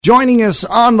Joining us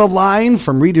on the line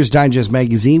from Reader's Digest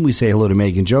magazine, we say hello to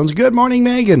Megan Jones. Good morning,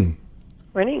 Megan.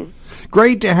 Morning.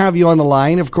 Great to have you on the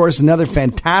line. Of course, another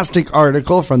fantastic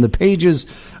article from the pages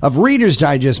of Reader's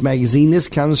Digest magazine. This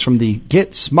comes from the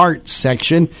Get Smart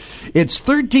section. It's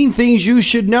 13 things you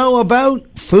should know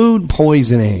about food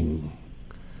poisoning.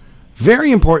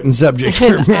 Very important subject for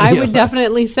many I would of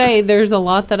definitely say there's a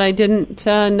lot that I didn't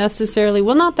necessarily,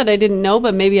 well, not that I didn't know,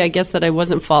 but maybe I guess that I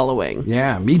wasn't following.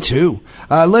 Yeah, me too.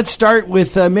 Let's start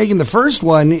with Megan. The first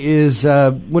one is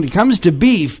when it comes to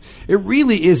beef, it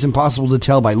really is impossible to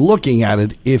tell by looking at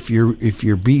it if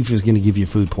your beef is going to give you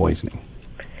food poisoning.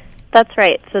 That's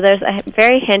right. So there's a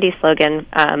very handy slogan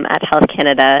at Health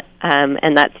Canada,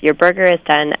 and that's your burger is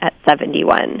done at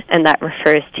 71, and that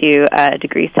refers to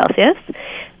degrees Celsius.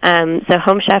 So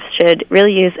home chefs should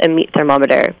really use a meat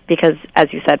thermometer because,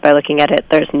 as you said, by looking at it,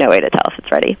 there's no way to tell if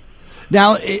it's ready.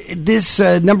 Now, this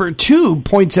number 2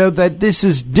 points out that this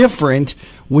is different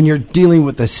when you're dealing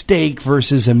with a steak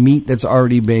versus a meat that's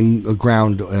already been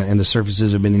ground and the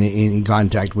surfaces have been in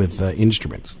contact with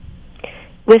instruments.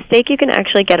 With steak, you can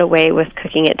actually get away with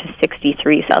cooking it to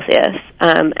 63 Celsius,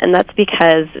 and that's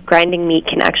because grinding meat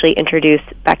can actually introduce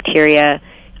bacteria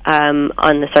on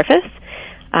the surface.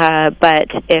 But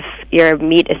if your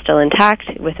meat is still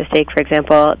intact, with a steak, for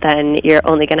example, then you're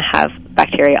only going to have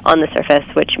bacteria on the surface,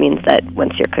 which means that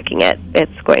once you're cooking it,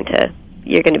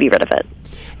 you're going to be rid of it.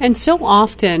 And so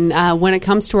often, when it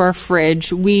comes to our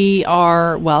fridge, we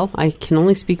are, well, I can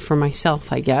only speak for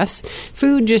myself, I guess.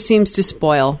 Food just seems to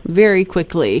spoil very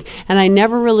quickly. And I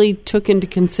never really took into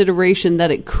consideration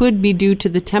that it could be due to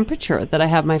the temperature that I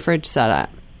have my fridge set at.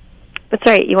 That's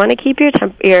right. You want to keep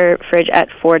your fridge at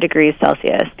 4 degrees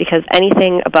Celsius because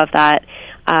anything above that,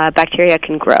 bacteria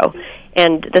can grow.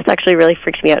 And this actually really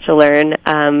freaked me out to learn.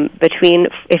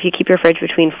 If you keep your fridge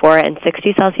between 4 and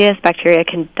 60 Celsius, bacteria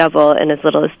can double in as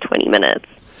little as 20 minutes.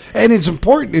 And it's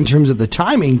important in terms of the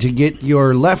timing to get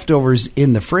your leftovers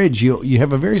in the fridge. You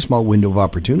have a very small window of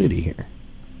opportunity here.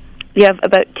 You have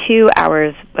about 2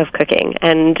 hours of cooking,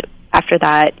 and after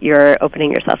that, you're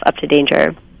opening yourself up to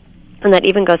danger. And that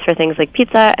even goes for things like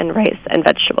pizza and rice and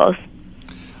vegetables.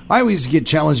 I always get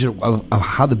challenged of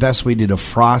how the best way to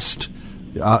defrost,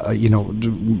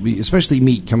 especially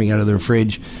meat coming out of the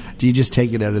fridge. Do you just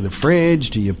take it out of the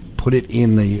fridge? Do you put it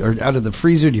or out of the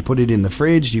freezer? Do you put it in the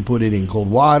fridge? Do you put it in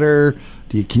cold water?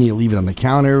 Can you leave it on the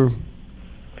counter?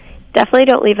 Definitely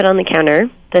don't leave it on the counter.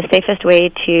 The safest way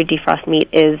to defrost meat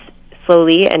is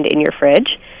slowly and in your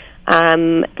fridge.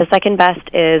 The second best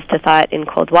is to thaw it in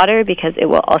cold water because it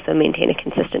will also maintain a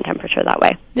consistent temperature that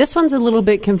way. This one's a little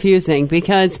bit confusing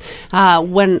because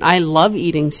when I love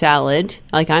eating salad,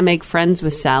 like I make friends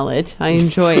with salad, I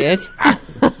enjoy it.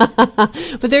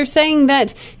 But they're saying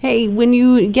that, hey, when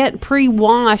you get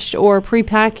pre-washed or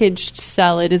pre-packaged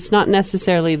salad, it's not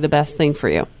necessarily the best thing for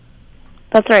you.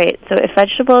 That's right. So if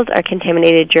vegetables are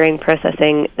contaminated during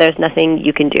processing, there's nothing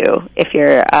you can do if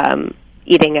you're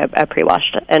eating a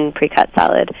pre-washed and pre-cut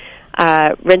salad.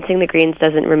 Rinsing the greens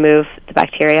doesn't remove the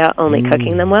bacteria, only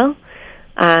cooking them well.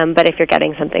 But if you're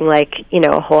getting something like,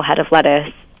 a whole head of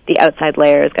lettuce, the outside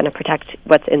layer is going to protect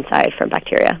what's inside from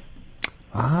bacteria.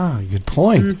 Good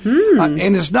point. Mm-hmm.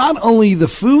 And it's not only the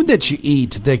food that you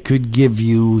eat that could give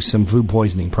you some food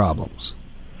poisoning problems.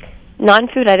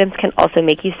 Non-food items can also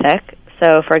make you sick.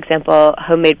 So, for example,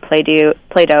 homemade Play-Doh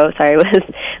was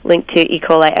linked to E.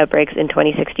 coli outbreaks in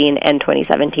 2016 and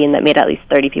 2017 that made at least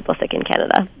 30 people sick in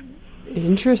Canada.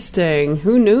 Interesting.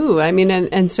 Who knew? I mean,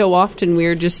 and so often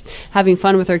we're just having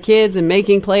fun with our kids and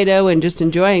making Play-Doh and just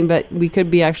enjoying, but we could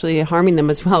be actually harming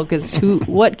them as well because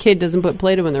what kid doesn't put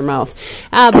Play-Doh in their mouth?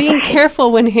 Being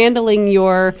careful when handling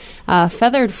your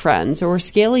feathered friends or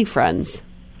scaly friends.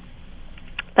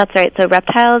 That's right. So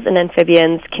reptiles and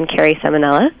amphibians can carry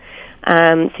salmonella.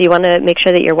 So you want to make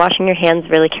sure that you're washing your hands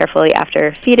really carefully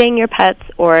after feeding your pets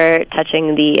or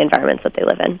touching the environments that they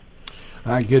live in.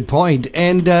 Good point.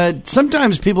 And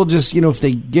sometimes people just, if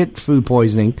they get food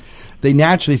poisoning, they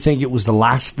naturally think it was the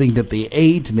last thing that they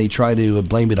ate and they try to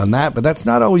blame it on that, but that's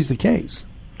not always the case.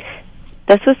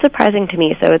 This was surprising to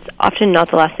me, so it's often not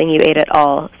the last thing you ate at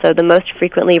all. So the most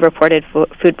frequently reported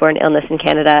foodborne illness in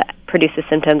Canada produces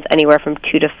symptoms anywhere from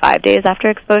 2 to 5 days after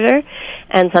exposure,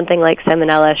 and something like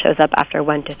salmonella shows up after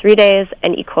 1 to 3 days,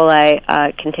 and E. coli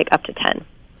can take up to 10.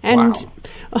 And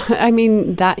wow. I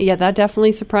mean, that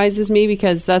definitely surprises me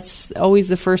because that's always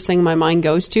the first thing my mind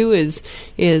goes to is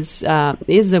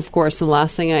of course the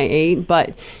last thing I ate,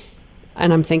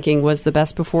 and I'm thinking, was the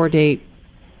best before date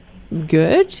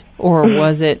good or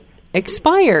was it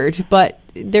expired? But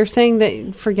they're saying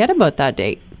that forget about that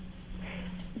date.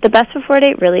 The best before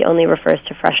date really only refers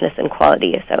to freshness and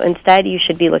quality. So instead, you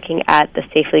should be looking at the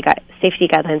safety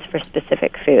guidelines for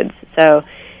specific foods. So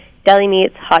deli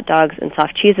meats, hot dogs, and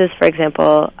soft cheeses, for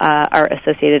example, are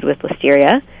associated with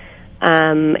listeria,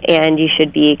 and you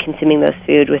should be consuming those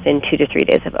food within 2 to 3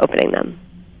 days of opening them.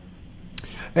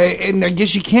 And I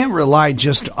guess you can't rely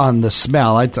just on the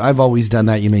smell. I've always done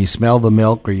that. You smell the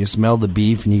milk or you smell the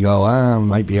beef and you go, it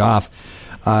might be off.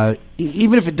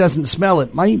 Even if it doesn't smell,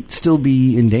 it might still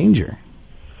be in danger.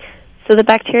 So the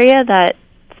bacteria that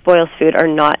spoils food are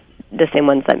not the same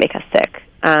ones that make us sick.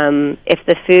 If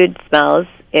the food smells,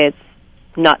 it's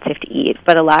not safe to eat,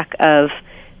 but a lack of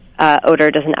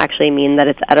odor doesn't actually mean that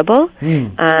it's edible.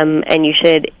 And you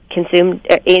should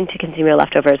aim to consume your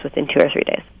leftovers within 2 or 3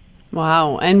 days.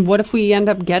 Wow. And what if we end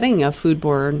up getting a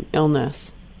foodborne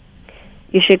illness?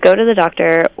 You should go to the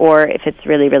doctor, or if it's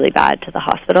really, really bad, to the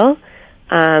hospital.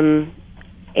 And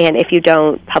if you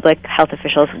don't, public health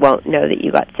officials won't know that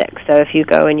you got sick. So if you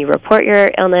go and you report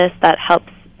your illness, that helps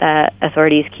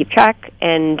authorities keep track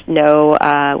and know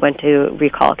when to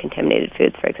recall contaminated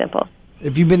foods, for example.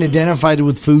 If you've been identified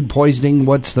with food poisoning,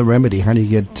 what's the remedy? How do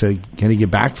you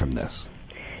get back from this?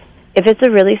 If it's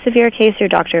a really severe case, your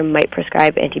doctor might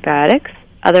prescribe antibiotics.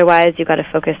 Otherwise, you've got to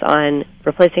focus on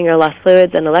replacing your lost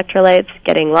fluids and electrolytes,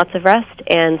 getting lots of rest,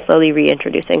 and slowly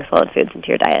reintroducing solid foods into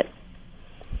your diet.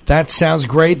 That sounds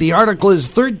great. The article is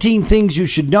 13 Things You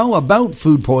Should Know About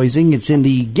Food Poisoning. It's in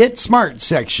the Get Smart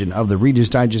section of the Reader's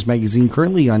Digest magazine,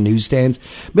 currently on newsstands.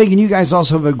 Megan, you guys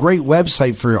also have a great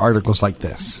website for articles like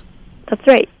this. That's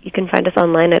right. You can find us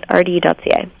online at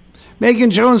rd.ca.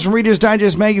 Megan Jones from Reader's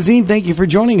Digest magazine, thank you for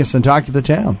joining us on Talk of the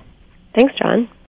Town. Thanks, John.